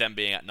 Them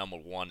being at number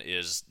 1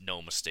 is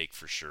no mistake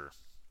for sure.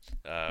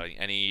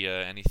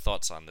 Any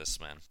thoughts on this,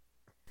 man?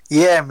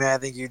 Yeah, man, I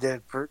think you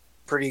did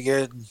pretty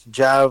good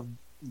job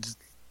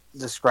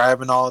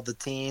describing all the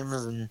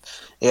teams, and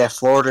yeah,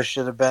 Florida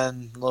should have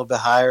been a little bit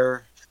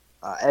higher.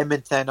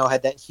 Edmonton, I know,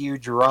 had that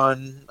huge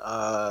run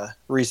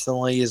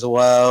recently as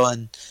well,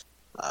 and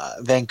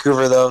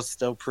Vancouver, though,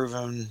 still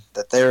proving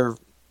that they're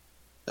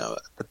at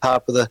the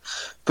top of the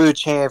food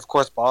chain. Of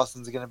course,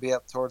 Boston's going to be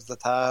up towards the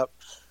top.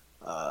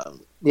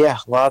 Yeah,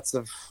 lots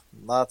of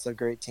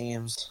great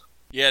teams.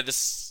 Yeah,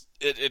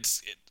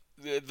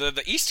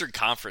 the Eastern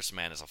Conference,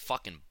 man, is a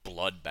fucking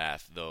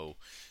bloodbath though,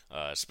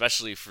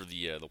 especially for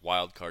the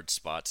wild card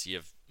spots. You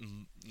have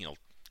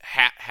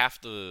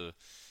half the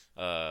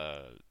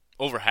uh,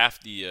 over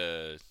half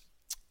the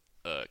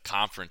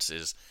conference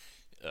is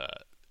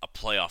a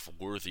playoff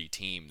worthy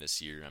team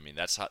this year. I mean,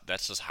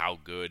 that's just how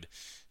good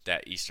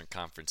that Eastern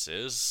Conference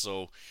is.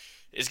 So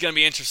it's going to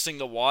be interesting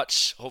to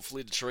watch.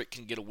 Hopefully, Detroit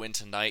can get a win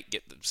tonight,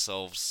 get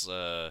themselves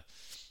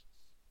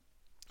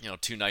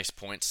two nice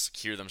points,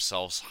 secure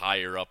themselves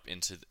higher up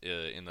into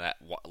in that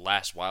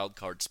last wild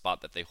card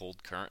spot that they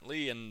hold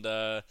currently. And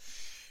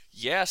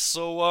yeah,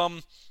 so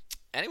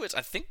anyways,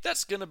 I think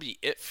that's gonna be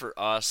it for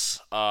us.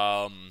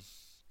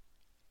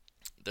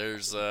 There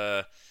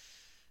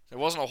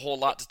wasn't a whole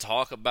lot to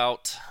talk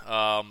about.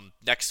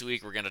 Next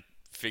week we're gonna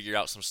figure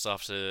out some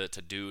stuff to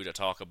do to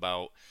talk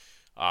about.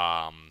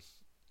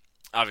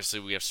 Obviously,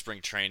 we have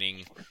spring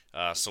training,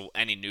 so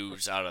any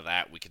news out of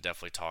that we could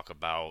definitely talk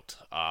about.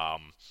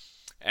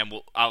 And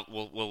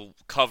we'll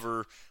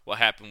cover what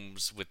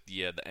happens with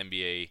the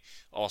NBA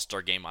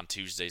All-Star Game on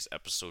Tuesday's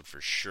episode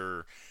for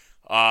sure.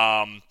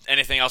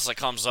 Anything else that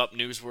comes up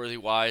newsworthy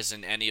wise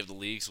in any of the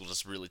leagues, we'll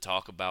just really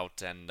talk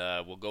about, and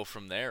we'll go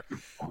from there.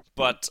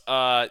 But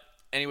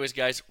anyways,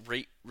 guys,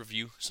 rate,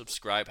 review,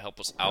 subscribe, help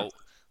us out.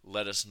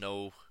 Let us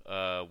know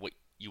what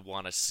you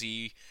want to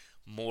see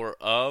more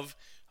of.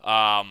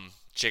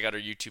 Check out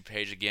our YouTube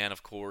page again,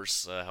 of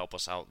course. Help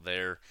us out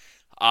there.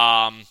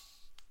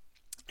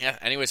 Yeah,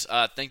 anyways,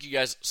 thank you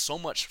guys so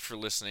much for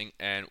listening,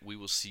 and we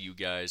will see you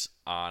guys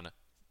on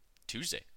Tuesday.